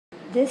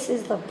This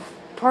is the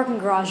parking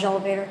garage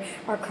elevator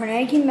at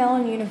Carnegie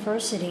Mellon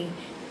University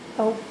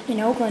in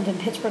Oakland and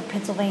Pittsburgh,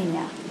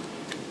 Pennsylvania.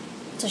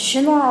 It's a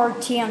Schindler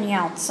RT on the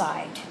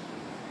outside.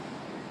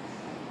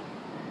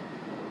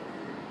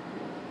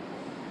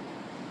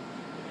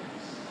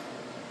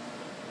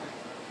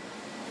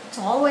 It's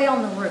all the way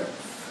on the roof.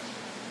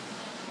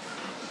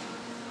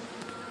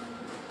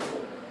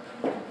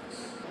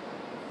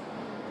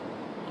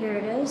 Here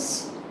it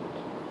is.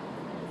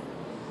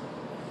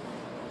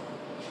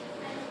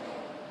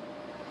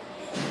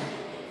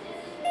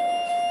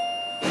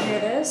 Here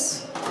it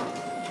is.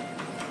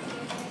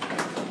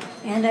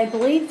 And I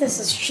believe this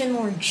is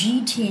Schindler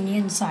GT on the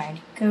inside.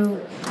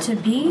 Go to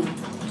B,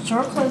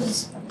 door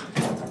closes.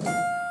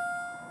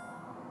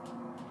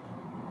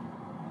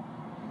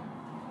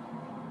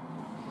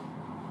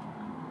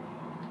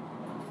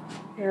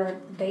 Here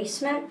at the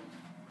basement.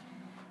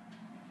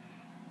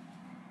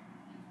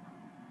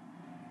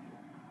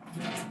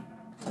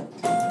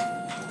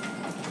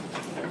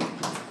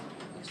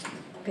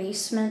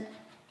 Basement,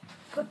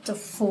 up to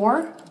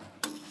 4.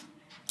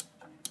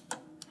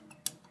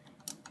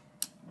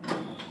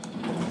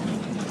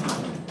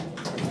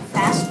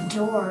 Fast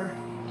door.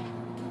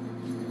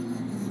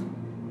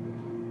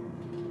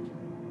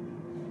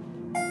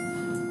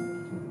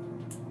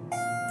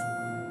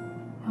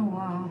 Oh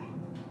wow.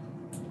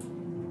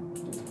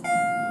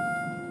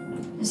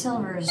 This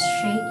elevator is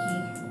shaky.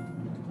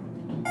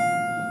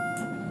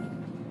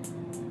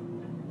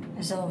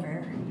 This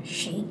elevator is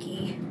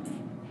shaky.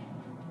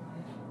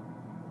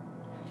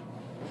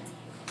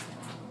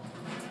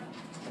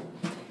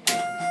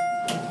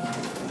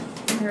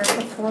 Here at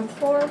the 4th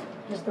floor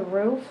is the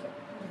roof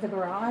of the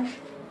garage.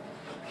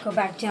 Go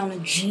back down to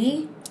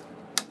G.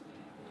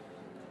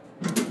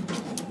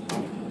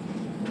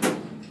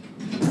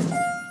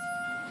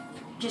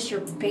 Just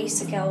your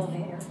basic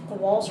elevator. The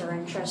walls are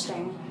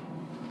interesting.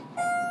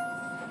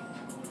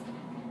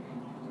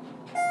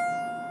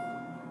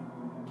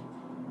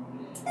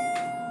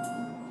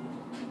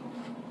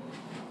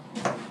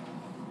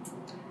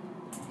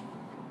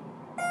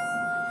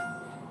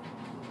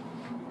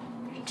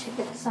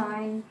 Ticket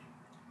sign.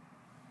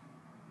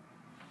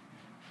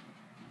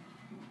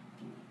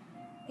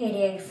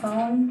 88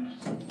 phone.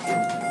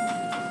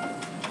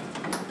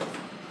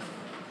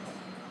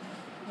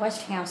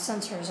 Westinghouse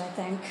sensors, I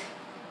think.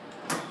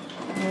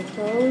 There it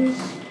goes.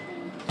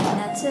 And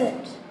that's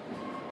it.